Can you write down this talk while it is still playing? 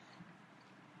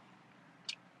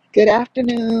Good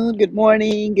afternoon, good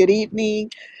morning, good evening,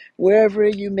 wherever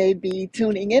you may be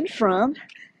tuning in from.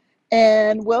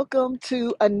 And welcome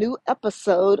to a new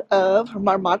episode of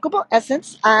Remarkable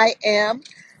Essence. I am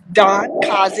Dawn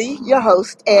Kazi, your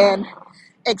host, and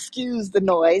excuse the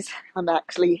noise. I'm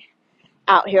actually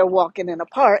out here walking in a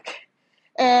park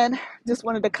and just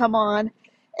wanted to come on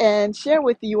and share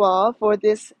with you all for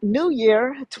this new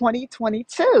year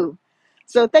 2022.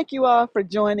 So thank you all for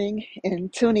joining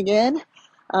and tuning in.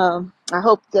 I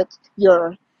hope that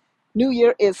your new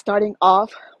year is starting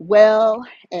off well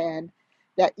and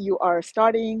that you are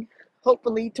starting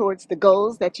hopefully towards the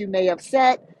goals that you may have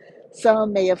set.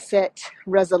 Some may have set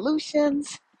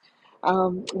resolutions,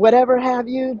 whatever have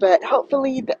you, but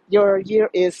hopefully your year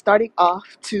is starting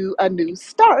off to a new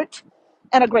start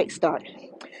and a great start.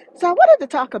 So I wanted to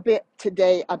talk a bit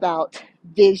today about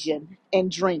vision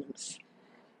and dreams.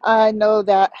 I know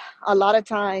that a lot of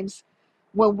times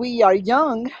when we are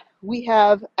young, we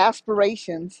have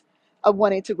aspirations of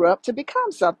wanting to grow up to become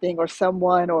something or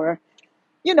someone or,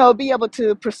 be able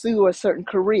to pursue a certain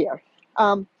career.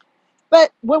 Um,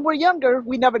 but when we're younger,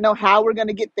 we never know how we're going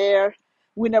to get there.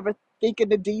 We never think in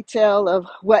the detail of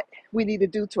what we need to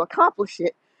do to accomplish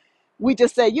it. We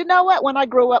just say, you know what, when I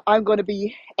grow up, I'm going to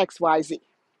be XYZ.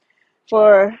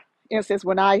 For instance,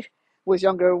 when I was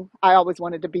younger, I always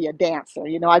wanted to be a dancer.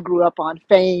 I grew up on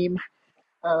Fame.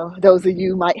 Those of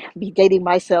you might be dating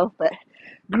myself, but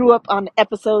grew up on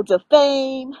episodes of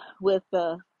Fame with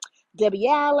Debbie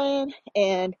Allen,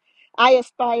 and I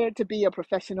aspired to be a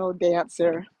professional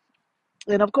dancer.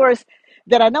 And of course,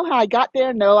 did I know how I got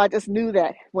there? No, I just knew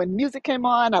that when music came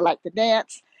on, I liked to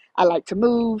dance, I liked to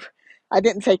move. I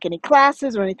didn't take any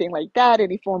classes or anything like that,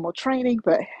 any formal training,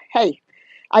 but hey,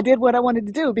 I did what I wanted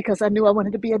to do because I knew I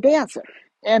wanted to be a dancer.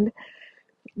 And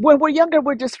when we're younger,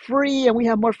 we're just free and we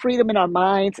have more freedom in our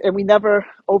minds and we never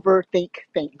overthink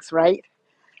things, right?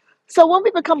 So when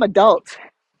we become adults,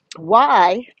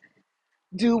 why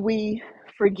do we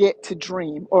forget to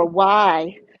dream? Or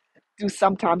why do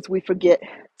sometimes we forget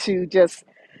to just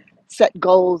set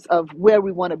goals of where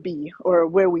we want to be or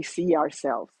where we see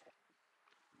ourselves?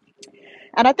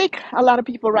 And I think a lot of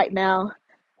people right now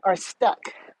are stuck,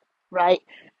 right?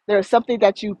 There's something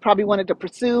that you probably wanted to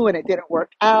pursue and it didn't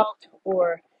work out,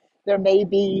 or there may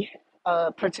be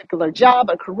a particular job,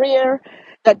 a career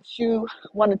that you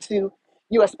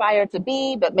aspire to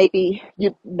be, but maybe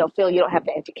you feel you don't have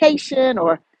the education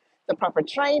or the proper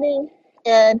training.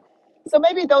 And so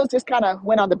maybe those just kind of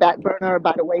went on the back burner or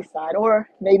by the wayside, or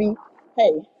maybe,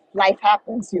 hey, life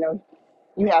happens, you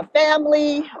have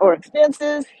family or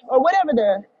expenses or whatever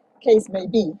the case may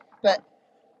be. But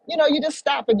you just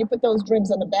stop and you put those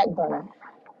dreams on the back burner.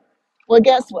 Well,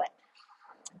 guess what?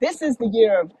 This is the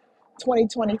year of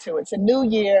 2022. It's a new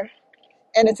year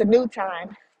and it's a new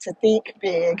time to think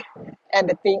big and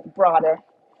to think broader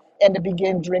and to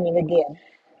begin dreaming again.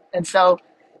 And so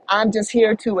I'm just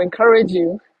here to encourage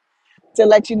you, to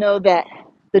let you know that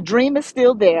the dream is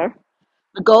still there,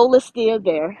 the goal is still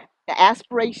there, the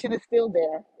aspiration is still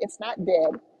there. It's not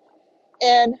dead.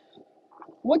 And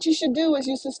what you should do is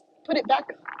you should put it back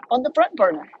on the front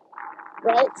burner,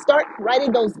 right? Start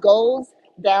writing those goals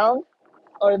down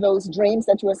or those dreams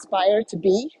that you aspire to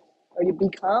be or you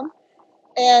become.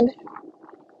 And,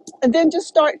 and then just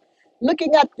start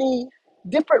looking at the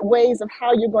different ways of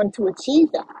how you're going to achieve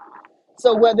that.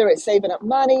 So whether it's saving up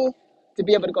money to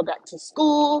be able to go back to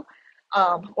school,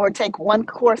 or take one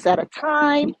course at a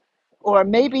time, or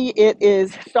maybe it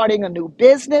is starting a new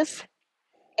business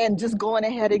and just going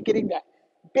ahead and getting that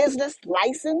business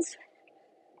license.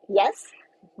 Yes,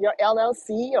 your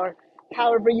LLC or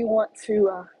however you want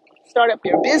to start up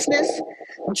your business.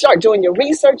 Start doing your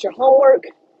research, your homework,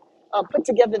 put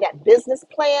together that business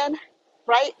plan,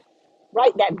 right?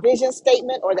 Write that vision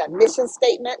statement or that mission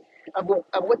statement of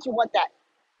what you want that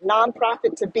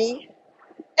nonprofit to be,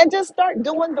 and just start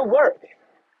doing the work.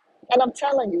 And I'm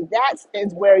telling you, that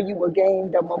is where you will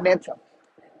gain the momentum.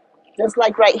 Just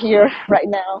like right here, right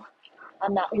now,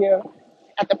 I'm out here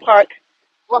at the park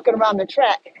walking around the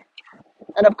track.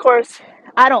 And of course,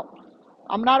 I don't,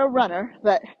 I'm not a runner,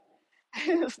 but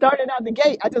starting out the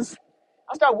gate, I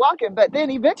start walking, but then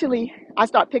eventually I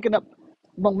start picking up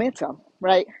momentum,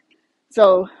 right?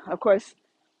 So of course,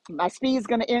 my speed's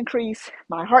going to increase,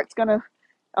 my heart's going to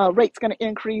rate's going to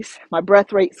increase, my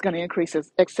breath rate's going to increase,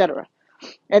 etc.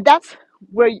 And that's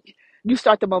where you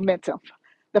start the momentum.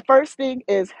 The first thing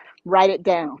is write it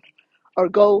down, or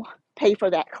go pay for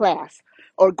that class,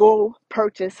 or go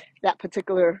purchase that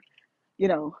particular,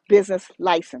 business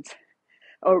license,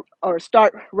 or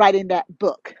start writing that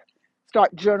book,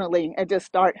 start journaling, and just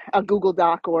start a Google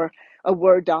Doc or a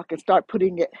Word doc and start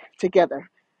putting it together.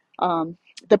 um,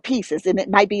 the pieces, and it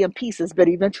might be in pieces, but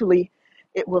eventually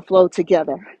it will flow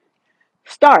together.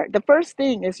 Start. The first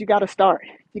thing is you got to start.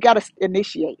 You got to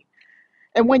initiate.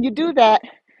 And when you do that,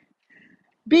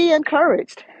 be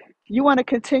encouraged. You want to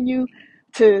continue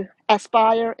to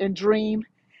aspire and dream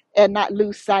and not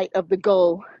lose sight of the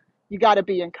goal. You got to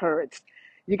be encouraged.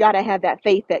 You got to have that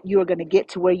faith that you are going to get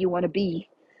to where you want to be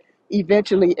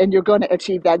eventually, and you're going to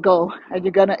achieve that goal and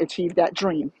you're going to achieve that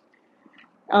dream.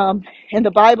 In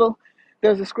the Bible,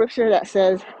 there's a scripture that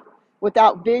says,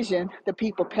 without vision, the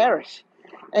people perish.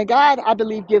 And God, I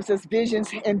believe, gives us visions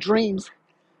and dreams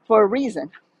for a reason.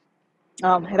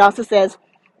 It also says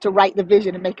to write the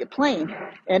vision and make it plain.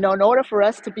 And in order for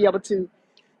us to be able to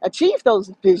achieve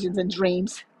those visions and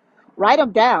dreams, write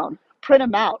them down, print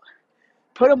them out,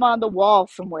 put them on the wall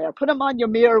somewhere, put them on your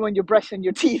mirror when you're brushing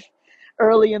your teeth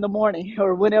early in the morning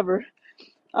or whenever.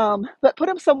 But put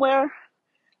them somewhere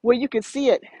where you can see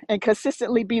it and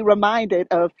consistently be reminded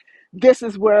of this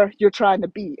is where you're trying to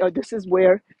be or this is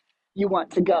where you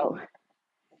want to go.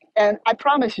 And I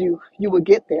promise you, you will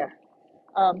get there.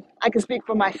 I can speak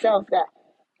for myself that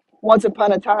once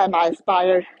upon a time I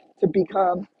aspired to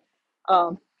become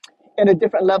um, in a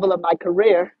different level of my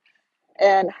career.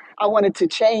 And I wanted to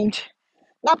change,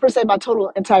 not per se my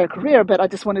total entire career, but I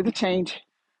just wanted to change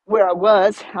where I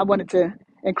was. I wanted to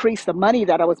increase the money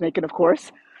that I was making, of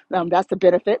course. That's the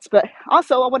benefits. But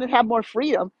also, I wanted to have more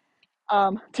freedom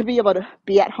to be able to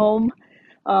be at home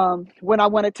when I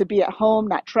wanted to be at home,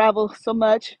 not travel so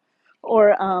much,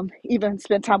 or even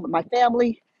spend time with my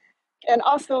family, and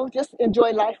also just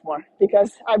enjoy life more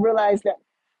because I realized that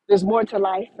there's more to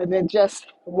life than just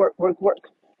work, work, work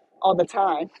all the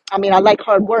time. I mean, I like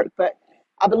hard work, but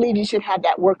I believe you should have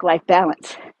that work-life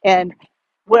balance. And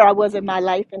where I was in my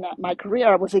life and my career,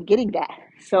 I wasn't getting that.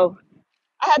 So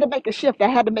I had to make a shift. I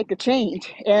had to make a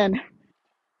change. And,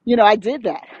 I did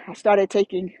that. I started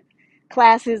taking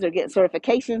classes or getting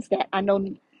certifications that I know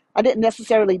I didn't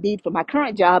necessarily need for my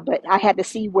current job, but I had to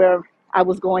see where I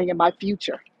was going in my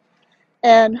future.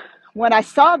 And when I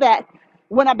saw that,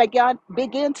 when I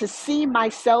began to see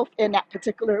myself in that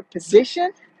particular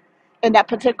position, in that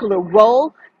particular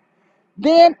role,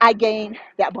 then I gained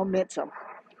that momentum.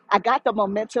 I got the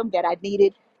momentum that I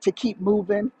needed to keep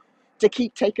moving, to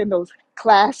keep taking those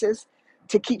classes,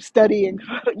 to keep studying,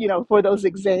 for those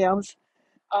exams.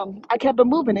 I kept it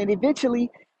moving, and eventually,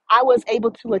 I was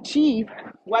able to achieve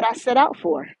what I set out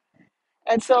for.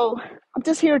 And so, I'm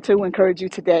just here to encourage you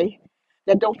today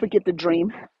that don't forget the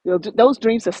dream. Those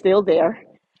dreams are still there,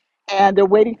 and they're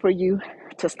waiting for you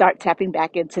to start tapping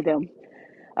back into them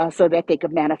so that they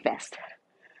can manifest.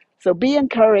 So, be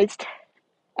encouraged.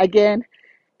 Again,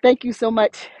 thank you so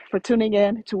much for tuning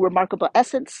in to Remarkable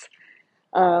Essence.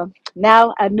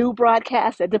 Now, a new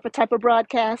broadcast, a different type of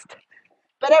broadcast.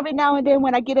 But every now and then,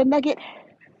 when I get a nugget,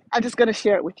 I'm just going to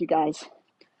share it with you guys.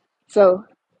 So,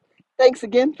 thanks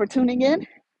again for tuning in,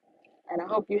 and I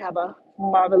hope you have a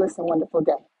marvelous and wonderful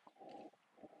day.